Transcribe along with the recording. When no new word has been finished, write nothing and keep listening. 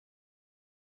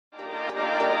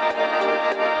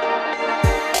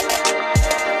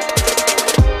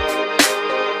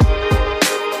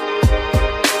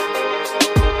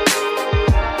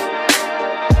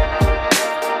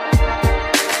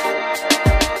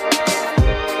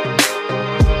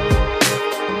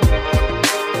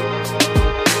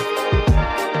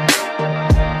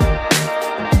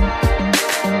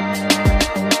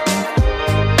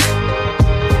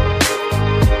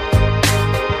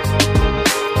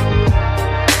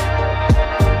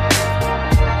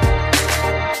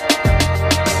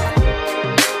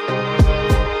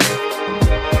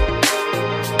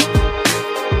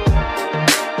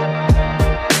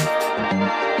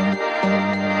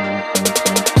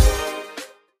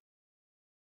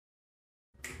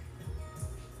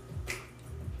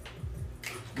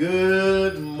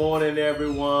Good morning,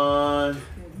 everyone.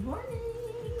 Good morning.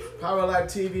 Power Life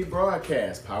TV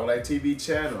broadcast, Power Life TV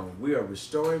channel. We are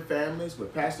restoring families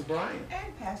with Pastor Brian.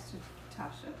 And Pastor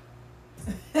Natasha.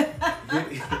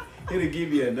 Here to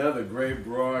give you another great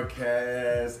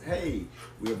broadcast. Hey,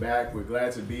 we're back. We're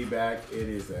glad to be back. It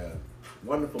is a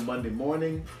wonderful Monday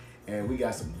morning, and we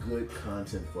got some good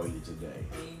content for you today.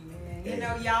 Amen. You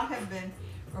know, y'all have been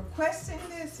requesting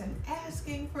this and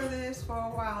asking for this for a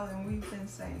while, and we've been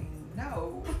saying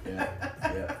no. Yeah.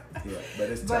 But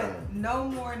it's time. But no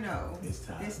more no. It's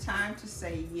time. It's time to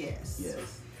say yes.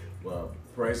 Yes. Well,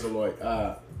 praise the Lord.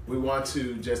 We want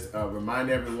to just remind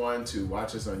everyone to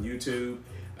watch us on YouTube,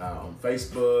 on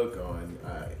Facebook, on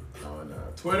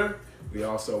Twitter. We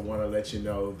also want to let you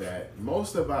know that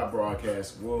most of our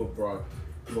broadcasts will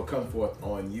come forth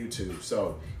on YouTube.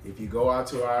 So if you go out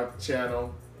to our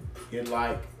channel, hit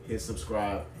like, hit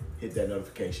subscribe, hit that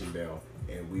notification bell,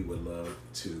 and we would love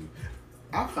to.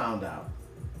 I found out,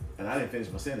 and I didn't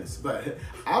finish my sentence, but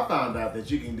I found out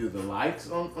that you can do the likes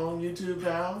on YouTube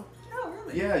now. Oh,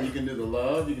 really? Yeah, you can do the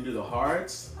love, you can do the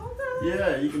hearts. Okay.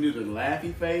 Yeah, you can do the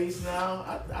laughy face now.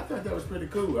 I thought that was pretty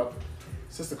cool.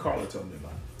 Sister Carla told me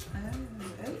about it.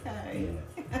 Oh, okay.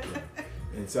 Yeah.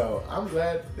 And so I'm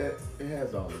glad that it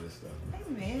has all of this stuff.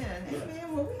 Amen. Yeah.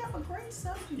 Amen. Well, we have a great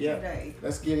subject today.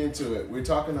 Let's get into it. We're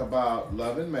talking about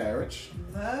love and marriage.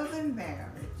 Love and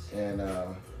marriage. And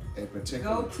in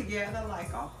particular, Go together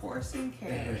like a horse and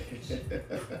carriage.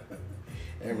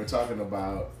 and we're talking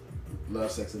about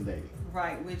love, sex, and dating.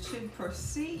 Right, which should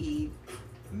precede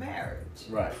marriage.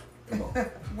 Right. Come on.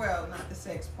 Well, not the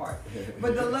sex part,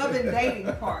 but the love and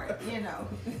dating part, you know.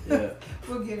 Yeah.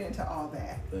 We'll get into all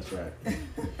that. That's right.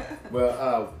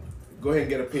 Well, go ahead and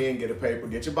get a pen, get a paper,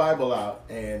 get your Bible out,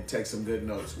 and take some good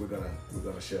notes. We're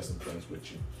gonna share some things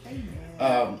with you.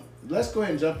 Amen. Let's go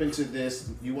ahead and jump into this.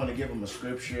 You want to give them a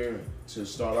scripture to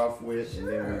start off with,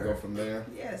 Sure. and then we go from there.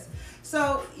 Yes.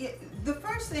 So the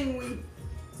first thing we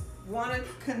want to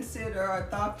consider or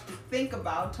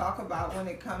talk about when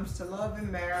it comes to love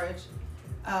and marriage,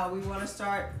 we want to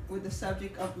start with the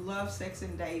subject of love, sex,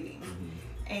 and dating.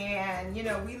 Mm-hmm. And you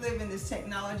know, we live in this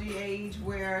technology age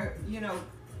where, you know,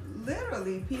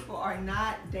 literally people are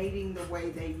not dating the way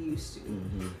they used to.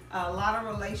 Mm-hmm. A lot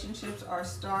of relationships are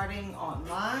starting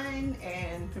online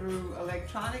and through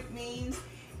electronic means,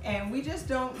 and we just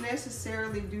don't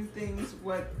necessarily do things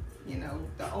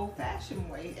the old-fashioned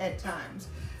way at times.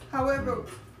 However,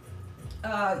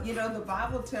 the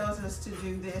Bible tells us to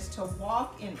do this, to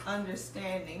walk in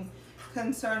understanding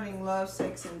concerning love,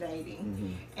 sex, and dating.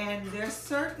 Mm-hmm. And there's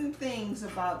certain things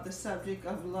about the subject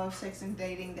of love, sex, and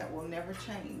dating that will never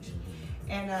change.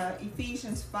 Mm-hmm. And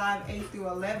Ephesians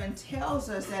 5:8-11 tells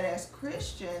us that as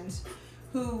Christians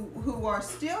who are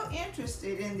still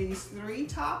interested in these three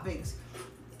topics,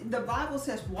 the Bible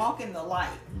says walk in the light.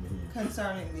 Mm-hmm.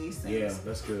 Concerning these things. Yeah,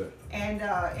 that's good. And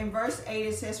in verse 8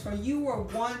 it says, "For you were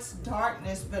once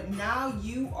darkness, but now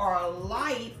you are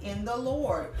light in the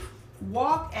Lord.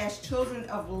 Walk as children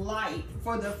of light,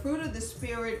 for the fruit of the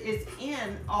Spirit is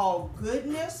in all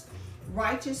goodness,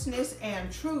 righteousness,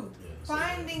 and truth,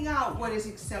 finding out what is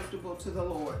acceptable to the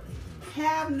Lord.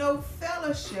 Have no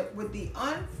fellowship with the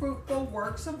unfruitful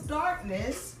works of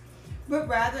darkness, but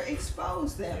rather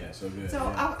expose them." Yeah, so good. So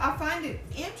yeah. I find it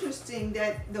interesting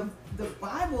that the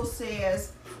Bible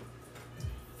says,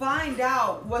 find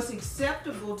out what's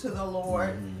acceptable to the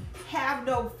Lord, Mm-hmm. have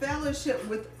no fellowship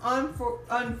with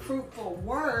unfruitful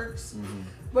works, Mm-hmm.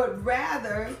 but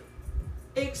rather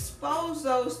expose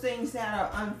those things that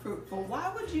are unfruitful. Why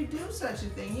would you do such a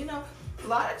thing? You know, a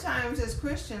lot of times as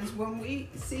Christians, when we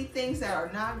see things that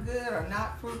are not good or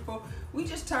not fruitful, we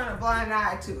just turn a blind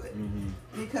eye to it. Mm-hmm.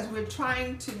 Because we're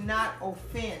trying to not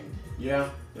offend. Yeah,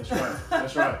 that's right.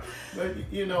 That's right. But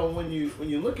you know, when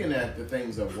you're looking at the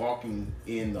things of walking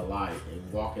in the light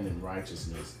and walking in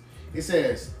righteousness, it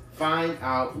says, find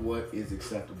out what is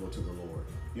acceptable to the Lord.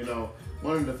 You know,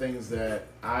 one of the things that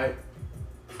I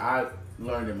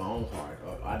learned in my own heart,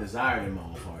 or I desired in my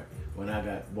own heart when I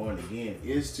got born again,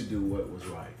 is to do what was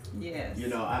right. Yes. You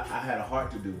know, I had a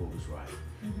heart to do what was right.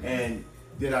 Mm-hmm. And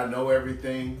did I know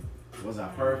everything? Was I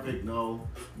perfect? No.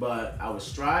 But I was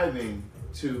striving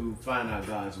to find out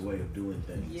God's way of doing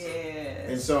things. Yes.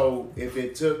 And so if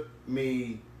it took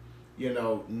me,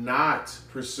 not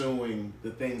pursuing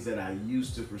the things that I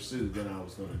used to pursue, then I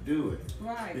was going to do it.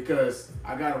 Right. Because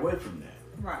I got away from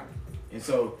that. Right. And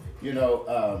so,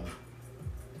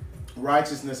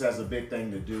 righteousness has a big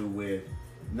thing to do with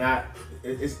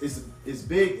it's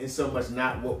big in so much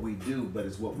not what we do, but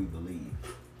it's what we believe.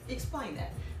 Explain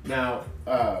that. Now,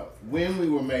 when we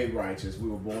were made righteous, we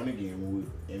were born again,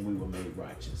 and we were made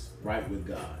righteous, right with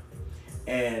God.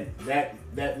 And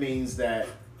that means that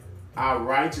our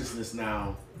righteousness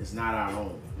now is not our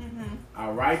own. Mm-hmm.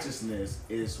 Our righteousness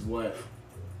is what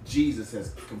Jesus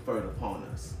has conferred upon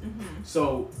us. Mm-hmm.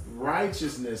 So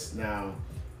righteousness now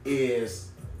is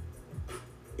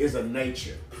a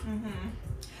nature. Mm-hmm.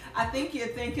 I think you're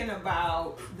thinking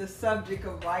about the subject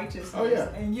of righteousness. Oh, yeah.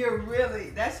 And you're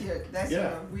really, that's your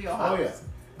real house.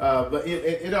 Oh, yeah. But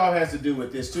it all has to do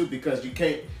with this too, because you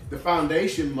can't, the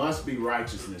foundation must be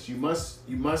righteousness. You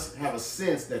must have a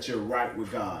sense that you're right with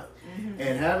God. Mm-hmm.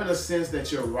 And having a sense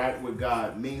that you're right with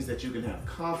God means that you can have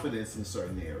confidence in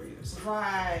certain areas.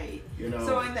 Right. You know.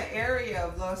 So in the area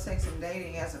of love, sex, and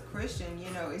dating, as a Christian,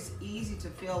 it's easy to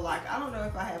feel like, I don't know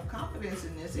if I have confidence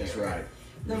in this That's area. right.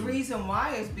 The reason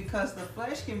why is because the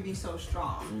flesh can be so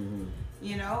strong.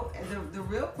 Mm-hmm. The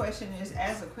real question is,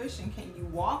 as a Christian, can you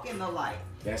walk in the light?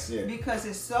 That's it. Because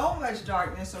there's so much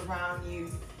darkness around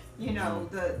you.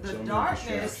 The so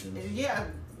darkness,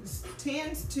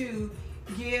 tends to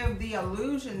give the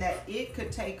illusion that it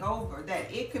could take over,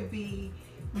 that it could be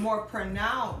more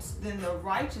pronounced than the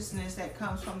righteousness that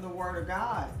comes from the Word of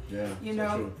God. Yeah.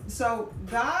 So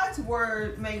God's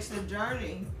Word makes the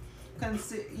journey,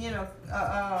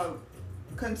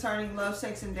 concerning love,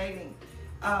 sex, and dating.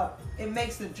 It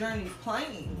makes the journey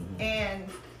plain. Mm-hmm.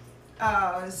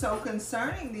 And so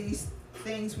concerning these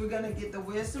things, we're going to get the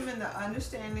wisdom and the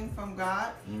understanding from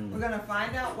God. We're going to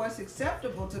find out what's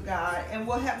acceptable to God, and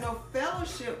we'll have no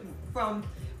fellowship from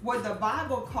what the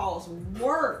Bible calls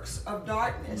works of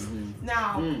darkness. Mm-hmm.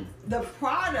 Now, the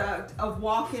product of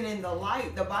walking in the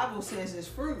light, the Bible says, is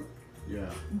fruit. Yeah.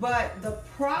 But the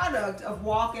product of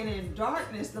walking in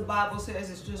darkness, the Bible says,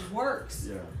 is just works.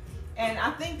 Yeah. And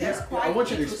I think that's quite I want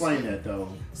you to explain that, though.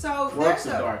 So works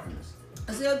of darkness.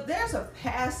 So there's a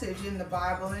passage in the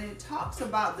Bible, and it talks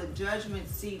about the judgment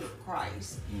seat of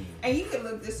Christ. And you can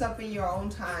look this up in your own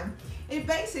time. It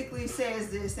basically says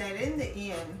this, that in the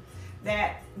end,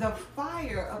 that the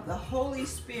fire of the Holy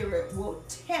Spirit will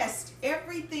test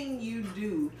everything you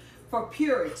do for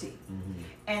purity. Mm-hmm.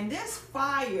 And this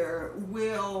fire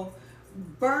will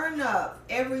burn up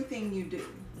everything you do.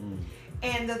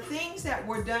 And the things that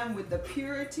were done with the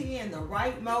purity and the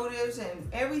right motives and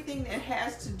everything that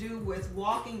has to do with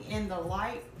walking in the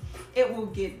light, it will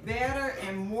get better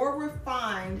and more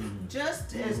refined,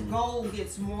 just as gold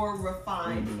gets more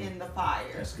refined in the fire.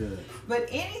 That's good. But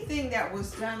anything that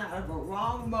was done out of a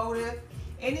wrong motive,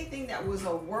 anything that was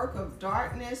a work of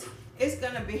darkness, it's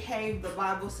going to behave, the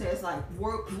Bible says, like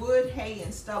wood, hay,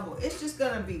 and stubble. It's just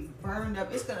going to be burned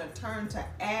up. It's going to turn to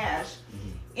ash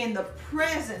in the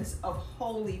presence of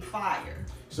holy fire.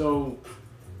 So,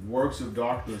 works of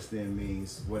darkness then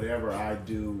means whatever I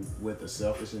do with a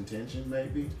selfish intention,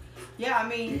 maybe? Yeah, I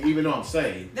mean, even though I'm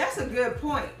saved. That's a good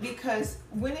point, because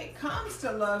when it comes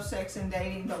to love, sex, and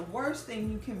dating, the worst thing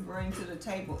you can bring to the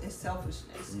table is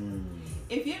selfishness.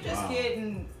 If you're just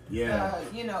getting,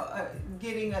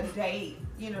 getting a date,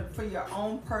 for your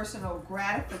own personal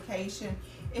gratification,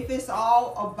 if it's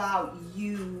all about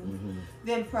you,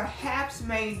 then perhaps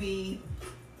maybe,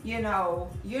 you're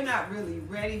not really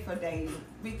ready for dating,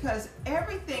 because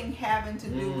everything having to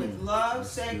do with love,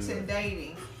 sex, and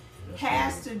dating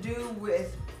has to do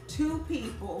with two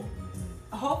people,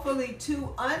 hopefully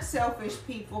two unselfish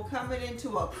people, coming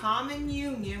into a common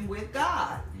union with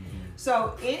God.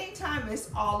 So anytime it's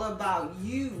all about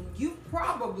you, you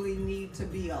probably need to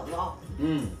be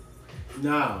alone.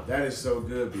 Now, that is so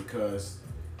good, because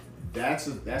that's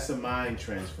a mind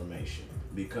transformation.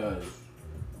 Because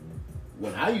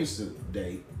when I used to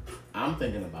date, I'm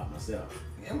thinking about myself.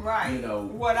 Right.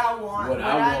 What I want, what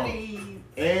I need.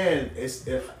 And it's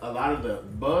a lot of the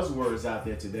buzzwords out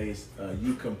there today is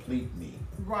you complete me.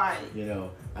 Right.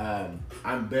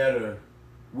 I'm better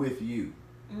with you.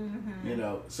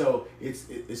 So it's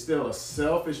still a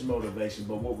selfish motivation,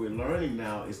 but what we're learning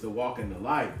now is to walk in the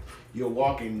light. You're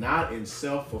walking not in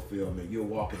self-fulfillment, you're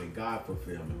walking in God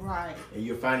fulfillment. Right. And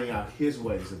you're finding out His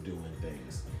ways of doing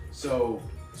things. So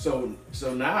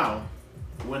now,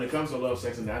 when it comes to love,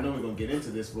 sex, and I know we're going to get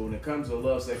into this, but when it comes to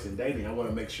love, sex, and dating, I want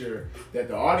to make sure that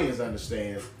the audience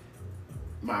understands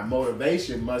my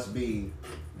motivation must be,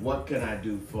 what can I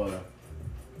do for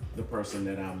the person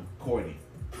that I'm courting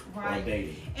or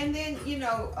dating? And then,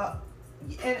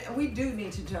 and we do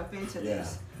need to jump into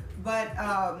this, but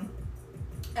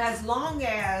as long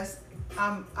as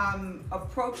I'm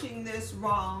approaching this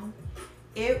wrong,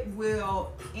 it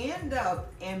will end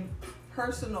up in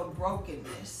personal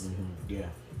brokenness.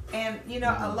 And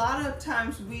a lot of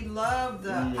times we love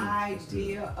the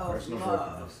idea of personal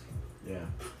love.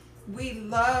 we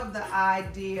love the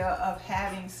idea of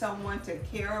having someone to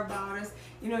care about us.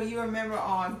 You know, you remember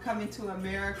on Coming to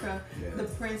America, Yes. the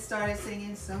prince started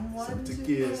singing, someone to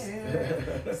kiss.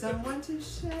 care, someone to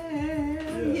share,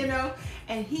 Yeah. you know,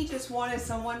 and he just wanted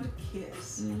someone to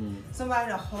kiss,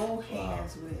 somebody to hold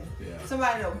hands with, Yeah.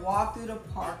 somebody to walk through the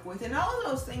park with, and all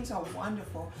of those things are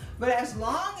wonderful. But as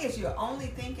long as you're only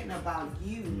thinking about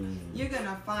you, you're going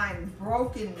to find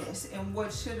brokenness in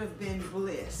what should have been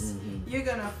bliss. You're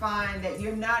going to find that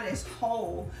you're not as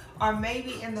whole, or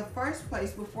maybe in the first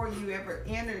place, before you ever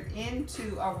entered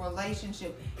into a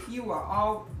relationship, you were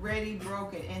already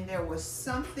broken and there was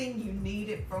something you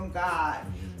needed from God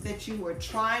that you were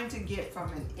trying to get from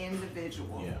an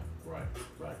individual. Yeah, right.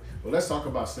 Well, let's talk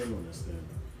about singleness then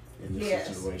in this Yes.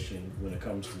 situation when it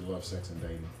comes to love, sex, and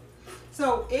dating.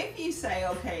 So if you say,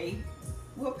 okay,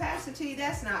 well, Pastor T,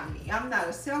 that's not me. I'm not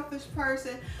a selfish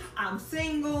person. I'm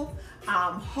single.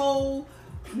 I'm whole.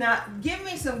 Now, give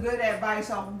me some good advice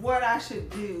on what I should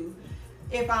do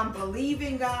if I'm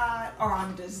believing God or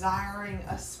I'm desiring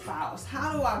a spouse.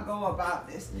 How do I go about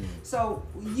this? So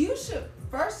you should,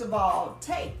 first of all,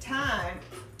 take time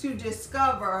to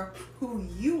discover who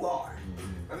you are.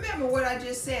 Remember what I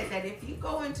just said, that if you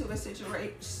go into a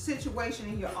situation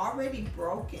and you're already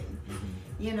broken,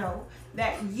 you know,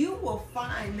 that you will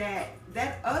find that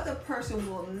that other person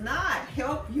will not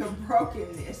help your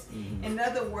brokenness. In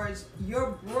other words,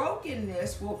 your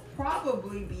brokenness will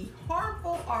probably be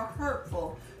harmful or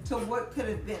hurtful to what could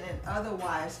have been an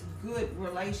otherwise good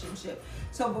relationship.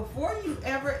 So before you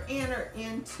ever enter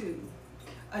into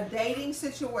a dating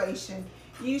situation,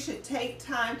 you should take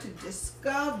time to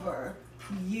discover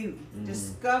you,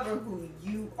 discover who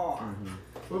you are.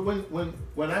 But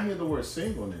when I hear the word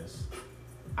singleness,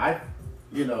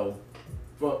 you know,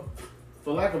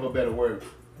 for lack of a better word,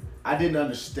 I didn't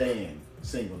understand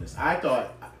singleness. I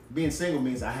thought being single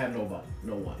means I have nobody,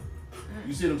 no one.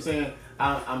 You see what I'm saying?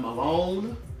 I'm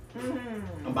alone.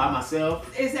 I'm by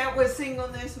myself. Is that what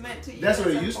singleness meant to you? That's what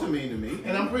it used to mean to me,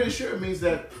 and I'm pretty sure it means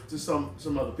that to some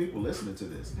other people listening to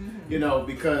this. You know,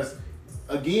 because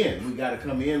again, we got to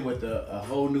come in with a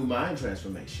whole new mind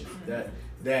transformation.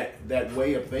 That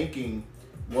way of thinking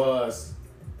was,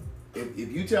 if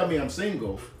you tell me I'm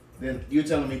single, then you're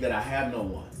telling me that I have no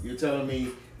one. You're telling me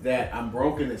that I'm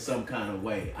broken in some kind of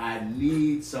way. I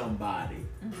need somebody.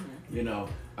 You know,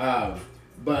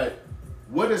 but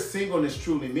what does singleness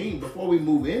truly mean? Before we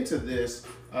move into this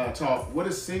talk, what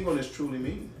does singleness truly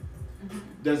mean?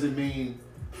 Does it mean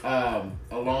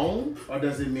alone, or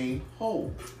does it mean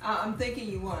whole? I'm thinking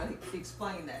you want to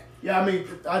explain that. Yeah, I mean,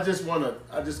 I just kind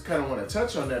of want to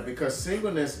touch on that, because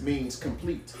singleness means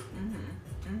complete.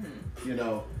 You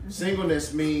know,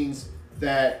 singleness means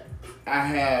that I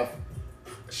have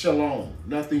shalom,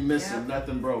 nothing missing,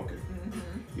 nothing broken.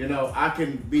 You know, I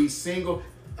can be single.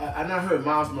 And I heard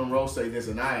Miles Monroe say this,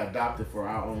 and I adopted for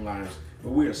our own lives, but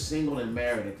we are single and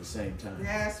married at the same time.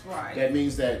 That's right. That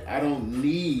means that I don't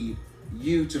need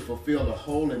you to fulfill the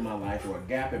hole in my life or a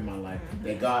gap in my life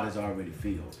that God has already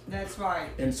filled. That's right.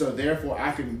 And so therefore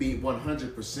I can be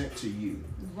 100% to you.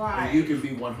 Right. And you can be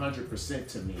 100%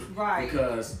 to me. Right.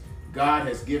 Because God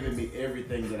has given me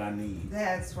everything that I need.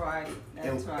 That's right.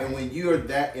 That's right. And when you're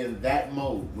in that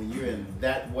mode, when you're in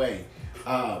that way,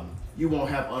 you won't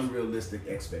have unrealistic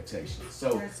expectations.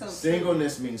 So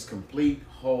singleness means complete,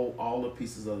 whole, all the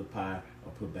pieces of the pie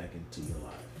are put back into your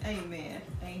life. Amen.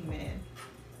 Amen.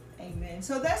 Amen.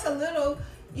 So that's a little,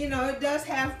 you know, it does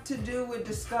have to do with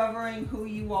discovering who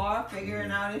you are,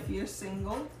 figuring out if you're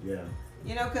single. Yeah.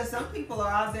 You know, because some people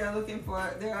are out there looking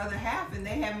for their other half and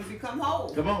they haven't become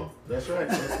whole. Come on. That's right.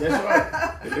 That's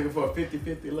right. They're looking for a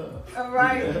 50-50 love. All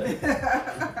right.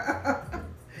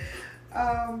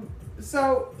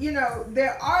 So, you know,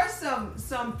 there are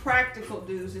some practical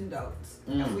do's and don'ts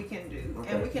that we can do. Okay.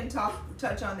 And we can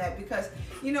touch on that, because,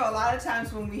 you know, a lot of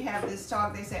times when we have this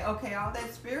talk, they say, okay, all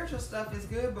that spiritual stuff is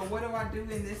good, but what do I do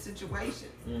in this situation?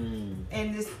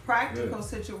 In this practical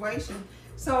situation.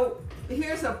 So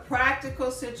here's a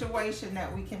practical situation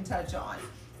that we can touch on.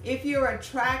 If you're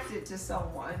attracted to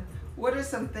someone, what are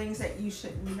some things that you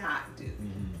should not do?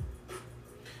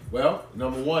 Well,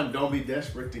 number one, don't be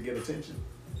desperate to get attention.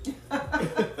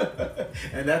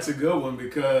 And that's a good one,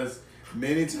 because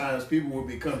many times people will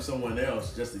become someone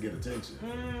else just to get attention.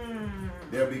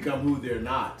 They'll become who they're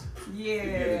not to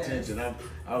get attention.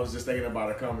 I was just thinking about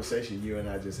a conversation you and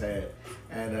I just had,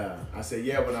 and I said,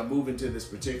 yeah, when I move into this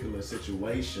particular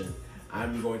situation,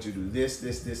 I'm going to do this,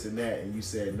 and that. And you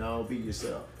said, no, be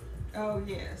yourself. Oh,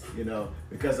 yes. You know,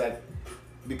 because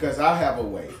I have a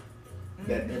way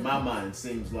that in my mind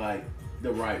seems like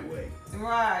the right way.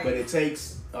 Right. But it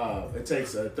takes it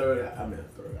takes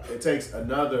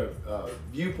another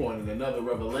viewpoint and another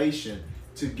revelation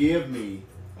to give me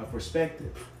a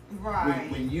perspective. Right.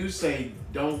 When you say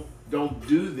don't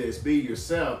do this, be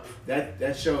yourself,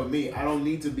 that showed me I don't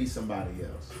need to be somebody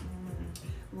else.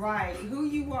 Right. Who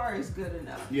you are is good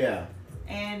enough. Yeah.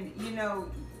 And you know,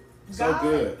 So God,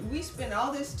 good. we spend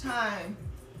all this time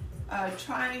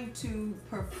trying to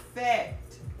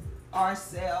perfect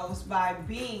ourselves by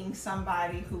being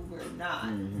somebody who we're not.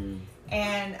 Mm-hmm.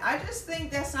 And I just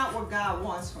think that's not what God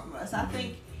wants from us. I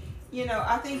think, you know,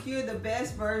 I think you're the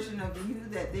best version of you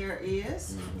that there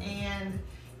is. And,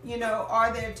 you know,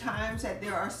 are there times that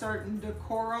there are certain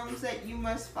decorums that you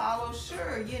must follow?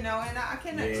 Sure, you know, and I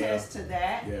can attest to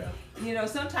that. Yeah. You know,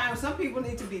 sometimes some people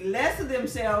need to be less of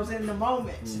themselves in the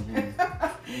moment.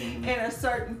 In a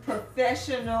certain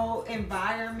professional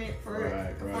environment,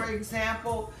 for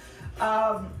example.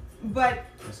 But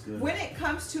when it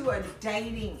comes to a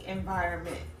dating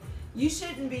environment, you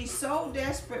shouldn't be so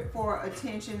desperate for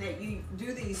attention that you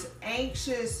do these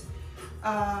anxious,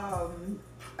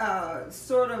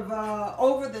 sort of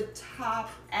over the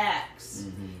top acts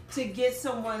to get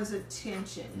someone's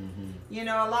attention. You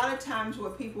know, a lot of times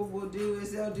what people will do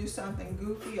is they'll do something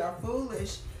goofy or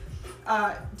foolish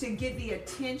to get the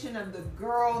attention of the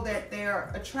girl that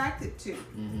they're attracted to.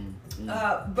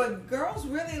 But girls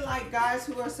really like guys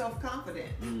who are self-confident.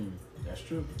 That's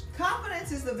true.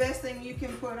 Confidence is the best thing you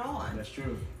can put on. That's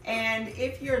true. And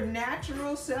if your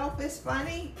natural self is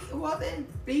funny, well then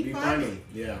be funny.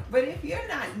 Yeah. But if you're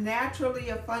not naturally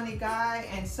a funny guy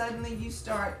and suddenly you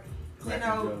start, Cracking you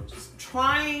know, jokes.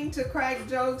 trying to crack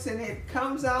jokes and it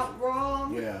comes out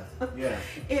wrong. Yeah.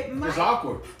 It's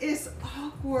awkward. It's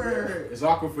awkward. Yeah. It's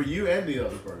awkward for you and the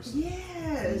other person.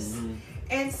 Yes.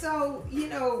 And so, you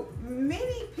know,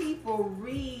 many people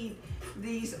read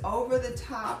these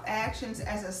over-the-top actions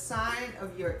as a sign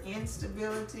of your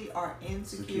instability or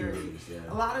insecurity.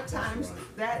 A lot of times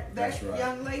that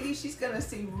young lady, she's going to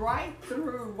see right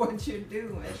through what you're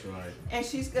doing. That's right. And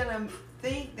she's going to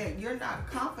think that you're not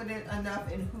confident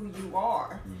enough in who you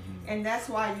are. And that's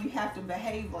why you have to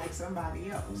behave like somebody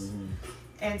else.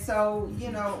 And so,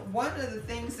 you know, one of the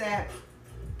things that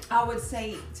I would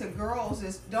say to girls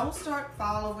is don't start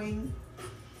following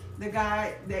the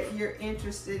guy that you're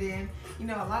interested in. You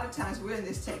know, a lot of times we're in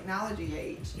this technology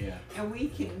age, and we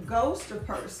can ghost a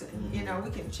person. You know,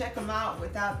 we can check them out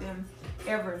without them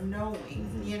ever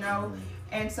knowing. You know,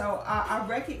 and so I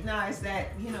recognize that,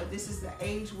 you know, this is the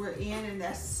age we're in, and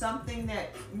that's something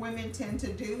that women tend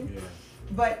to do.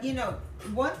 But you know,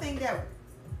 one thing that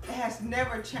has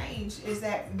never changed is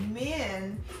that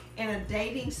men in a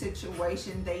dating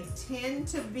situation, they tend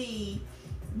to be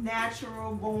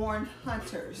natural born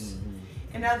hunters.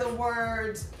 In other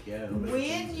words,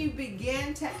 when you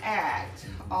begin to act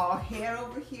all head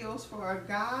over heels for a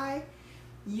guy,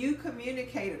 you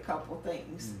communicate a couple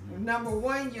things. Number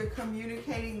one, you're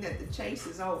communicating that the chase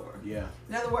is over.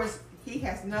 In other words, he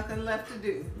has nothing left to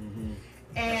do.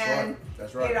 And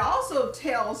That's right. It also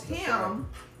tells him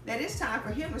that it's time for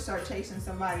him to start chasing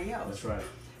somebody else. That's right.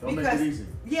 Don't make it easy.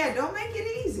 Yeah, don't make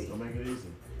it easy. Don't make it easy.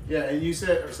 Yeah, and you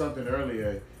said something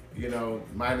earlier, you know,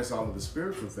 minus all of the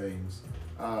spiritual things,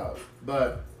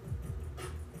 but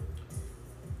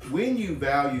when you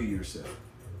value yourself,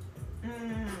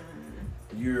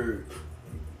 you're,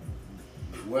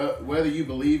 whether you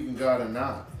believe in God or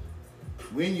not,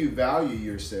 when you value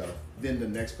yourself, then the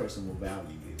next person will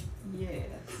value you. Yes.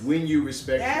 When you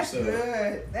respect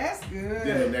yourself, that's good.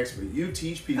 then the next person, you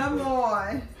teach people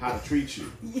how to treat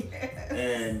you.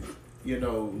 And you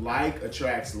know, like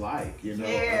attracts like. You know,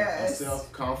 a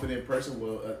self-confident person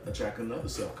will attract another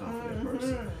self-confident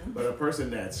person. But a person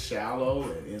that's shallow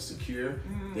and insecure,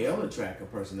 they'll attract a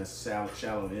person that's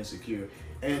shallow and insecure.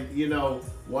 And you know,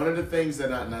 one of the things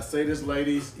that and I say this,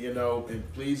 ladies, you know, and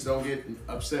please don't get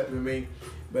upset with me,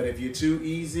 but if you're too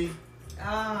easy,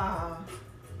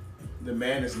 the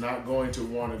man is not going to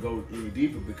want to go any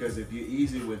deeper, because if you're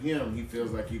easy with him, he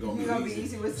feels like you're gonna be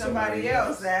easy with somebody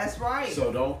else. That's right.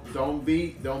 So don't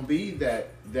be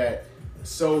that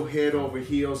so head over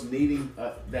heels needing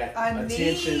that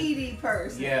attention. Needy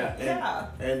person.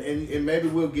 And maybe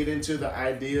we'll get into the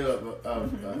idea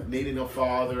of needing a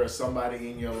father or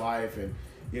somebody in your life, and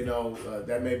you know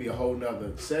that may be a whole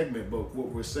nother segment. But what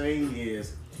we're saying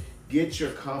is, get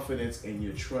your confidence and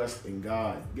your trust in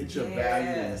God. Get your value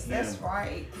in Him. That's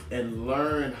right. And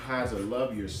learn how to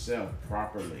love yourself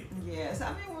properly. Yes.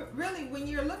 I mean, really, when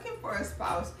you're looking for a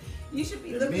spouse, You should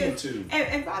be And looking. men too.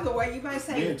 And by the way, you might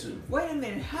say, Men too. wait a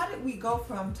minute, how did we go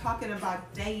from talking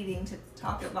about dating to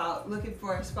talk about looking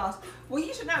for a spouse? Well,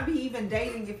 you should not be even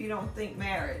dating if you don't think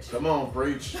marriage. Come on,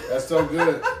 preach. That's so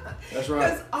good. That's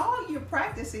right. Because all you're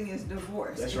practicing is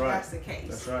divorce. That's if right. That's the case.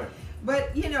 That's right.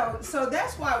 But so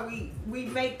that's why we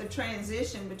make the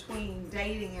transition between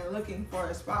dating and looking for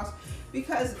a spouse,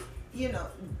 because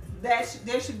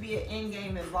there should be an end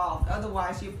game involved.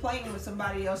 Otherwise, you're playing with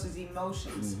somebody else's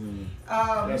emotions.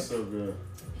 That's so good.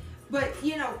 But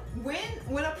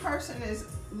when a person is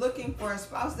looking for a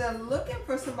spouse, they're looking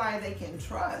for somebody they can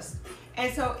trust.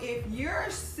 And so if you're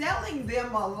selling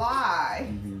them a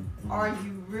lie, are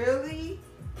you really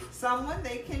someone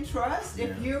they can trust? Yeah.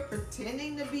 If you're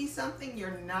pretending to be something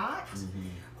you're not,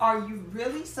 are you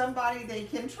really somebody they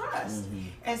can trust?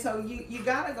 And so you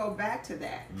got to go back to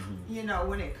that,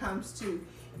 when it comes to,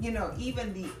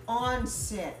 even the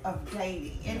onset of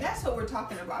dating. And that's what we're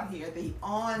talking about here, the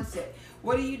onset.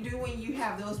 What do you do when you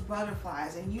have those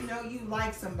butterflies and you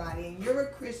like somebody and you're a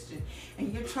Christian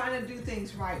and you're trying to do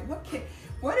things right?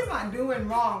 What am I doing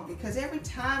wrong? Because every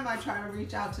time I try to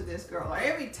reach out to this girl, or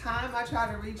every time I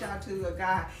try to reach out to a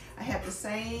guy, I have the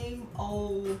same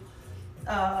old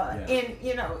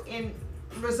in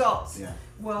results. Yeah.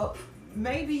 Well,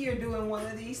 maybe you're doing one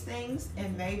of these things,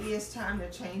 and maybe it's time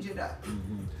to change it up.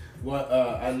 Well,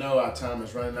 I know our time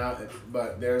is running out,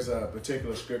 but there's a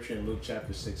particular scripture in Luke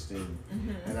chapter 16,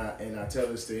 and I tell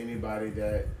this to anybody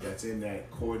that's in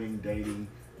that courting, dating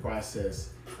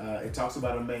process. It talks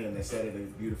about a man that sat at a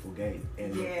beautiful gate,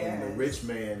 and the rich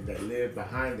man that lived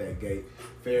behind that gate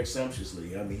fared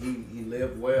sumptuously. I mean, he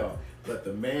lived well, but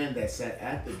the man that sat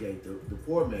at the gate, the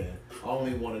poor man,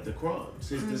 only wanted the crumbs.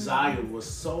 His desire was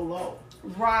so low.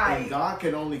 Right. And God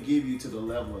can only give you to the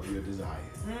level of your desire.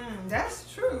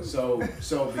 That's true. So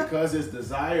because his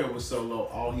desire was so low,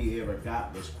 all he ever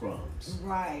got was crumbs.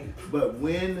 Right. But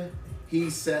when he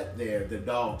sat there, the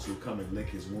dogs would come and lick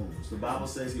his wounds. The Bible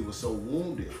says he was so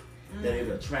wounded that it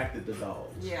attracted the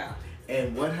dogs. Yeah.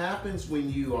 And what happens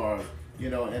when you are,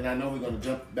 and I know we're going to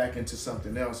jump back into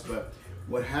something else, but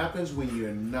what happens when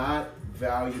you're not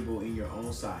valuable in your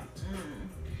own sight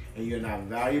and you're not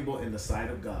valuable in the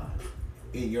sight of God,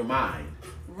 in your mind,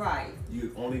 right,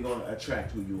 you're only going to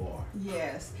attract who you are.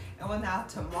 Yes. And well, now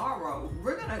tomorrow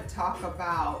we're going to talk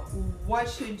about what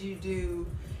should you do.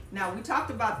 Now we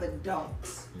talked about the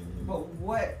don'ts, but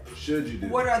what should you do?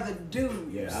 What are the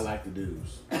do's? Yeah, I like the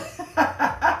do's.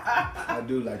 I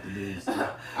do like the do's.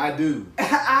 I do.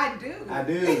 I do. I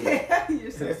do.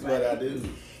 You're so That's funny. what I do.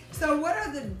 So what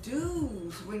are the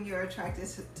do's when you're attracted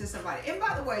to somebody? And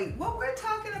by the way, what we're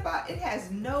talking about, it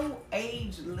has no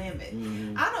age limit.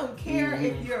 I don't care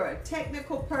if you're a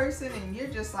technical person and you're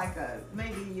just like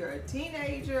maybe you're a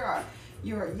teenager or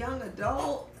you're a young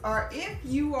adult, or if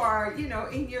you are,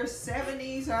 in your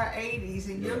 70s or 80s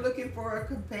and you're looking for a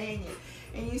companion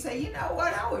and you say, you know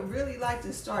what, I would really like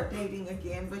to start dating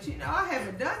again, but I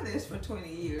haven't done this for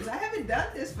 20 years. I haven't done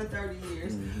this for 30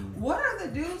 years. What are the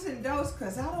do's and don'ts?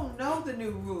 Because I don't know the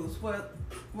new rules.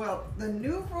 Well, the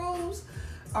new rules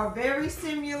are very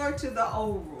similar to the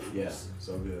old rules. Yeah,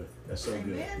 so good. That's so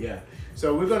good. Amen. Yeah.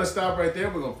 So we're going to stop right there.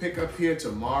 We're going to pick up here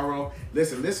tomorrow.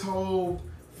 Listen, this whole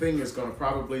thing is going to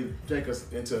probably take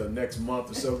us into next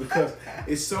month or so because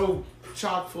it's so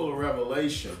chock full of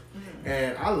revelation.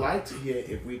 And I like to hear,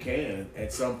 if we can,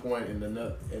 at some point in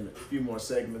a few more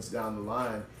segments down the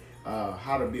line,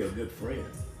 how to be a good friend.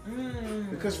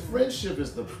 Because friendship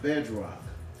is the bedrock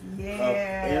of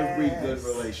every good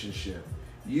relationship.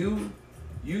 You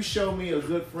show me a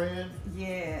good friend,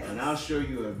 and I'll show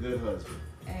you a good husband.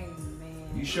 Amen.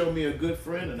 You show me a good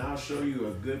friend, and I'll show you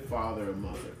a good father or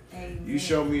mother. Amen. You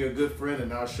show me a good friend,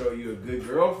 and I'll show you a good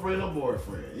girlfriend or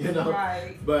boyfriend.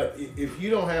 Right. But if you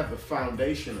don't have the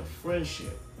foundation of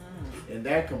friendship and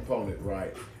that component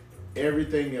right,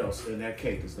 everything else in that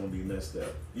cake is gonna be messed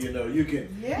up. You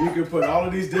can put all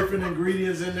of these different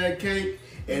ingredients in that cake,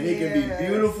 and it can be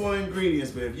beautiful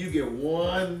ingredients. But if you get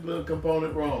one little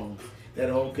component wrong, that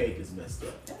whole cake is messed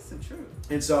up. That's the truth.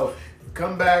 And so,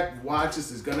 come back, watch us.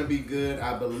 It's going to be good.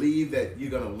 I believe that you're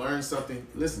going to learn something.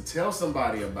 Listen, tell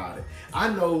somebody about it. I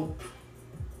know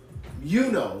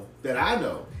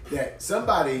that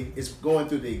somebody is going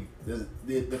through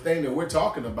the thing that we're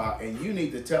talking about, and you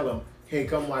need to tell them, hey,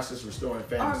 come watch this Restoring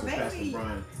Families with Pastor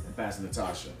Brian and Pastor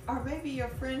Natasha. Or maybe your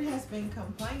friend has been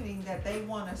complaining that they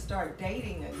want to start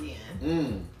dating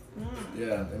again.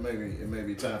 Yeah, it may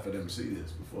be time for them to see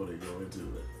this before they go into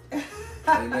it.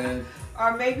 Amen.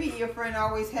 Or maybe your friend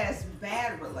always has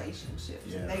bad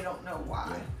relationships and they don't know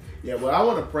why. Yeah, well, I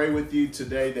want to pray with you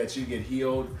today that you get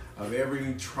healed of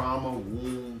every trauma,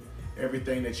 wound,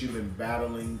 everything that you've been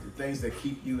battling, the things that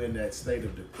keep you in that state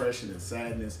of depression and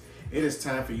sadness. It is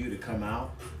time for you to come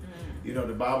out. You know,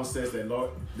 the Bible says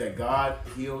that God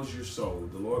heals your soul.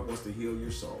 The Lord wants to heal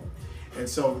your soul. And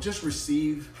so just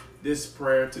receive this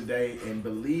prayer today and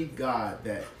believe God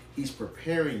that he's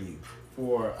preparing you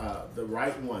for the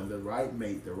right one, the right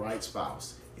mate, the right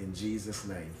spouse, in Jesus'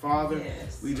 name. Father,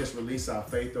 we just release our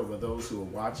faith over those who are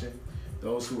watching,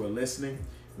 those who are listening.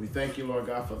 We thank you, Lord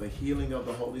God, for the healing of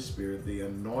the Holy Spirit, the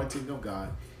anointing of God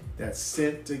that's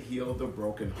sent to heal the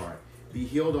broken heart. Be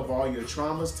healed of all your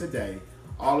traumas today,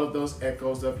 all of those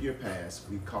echoes of your past.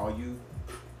 We call you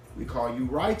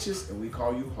righteous, and we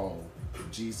call you whole.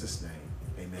 In Jesus' name.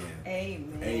 Amen.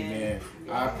 Amen. Amen.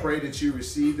 Yes. I pray that you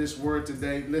receive this word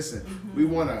today. Listen, we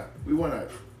wanna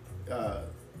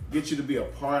get you to be a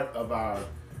part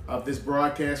of this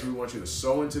broadcast. We want you to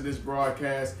sow into this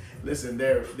broadcast. Listen,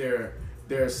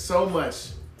 there's so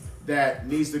much that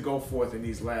needs to go forth in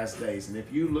these last days, and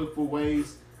if you look for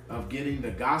ways of getting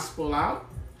the gospel out,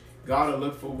 God will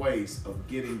look for ways of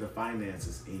getting the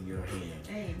finances in your hand.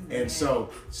 Amen. And so,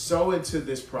 sow into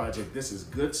this project. This is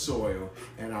good soil,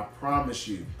 and I promise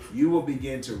you, you will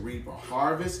begin to reap a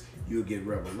harvest. You'll get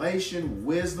revelation.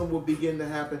 Wisdom will begin to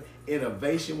happen.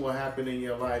 Innovation will happen in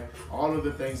your life. All of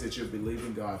the things that you're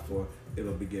believing God for,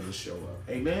 it'll begin to show up.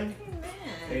 Amen? Amen.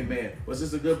 Amen. Was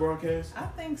this a good broadcast? I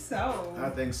think so. I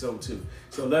think so too.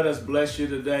 So let us bless you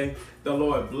today. The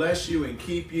Lord bless you and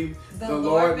keep you. The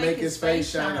Lord make his face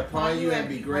shine upon you and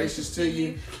be gracious to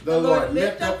you. The Lord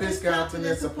lift up his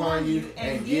countenance upon you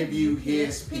and give you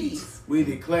his peace. We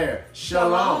declare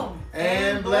shalom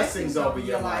and blessings over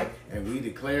your life. And we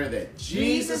declare that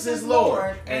Jesus is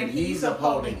Lord and he's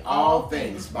upholding all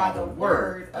things by the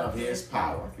word of his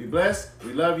power. Be blessed.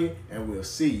 We love you, and we'll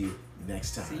see you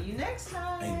next time. See you next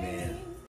time. Amen.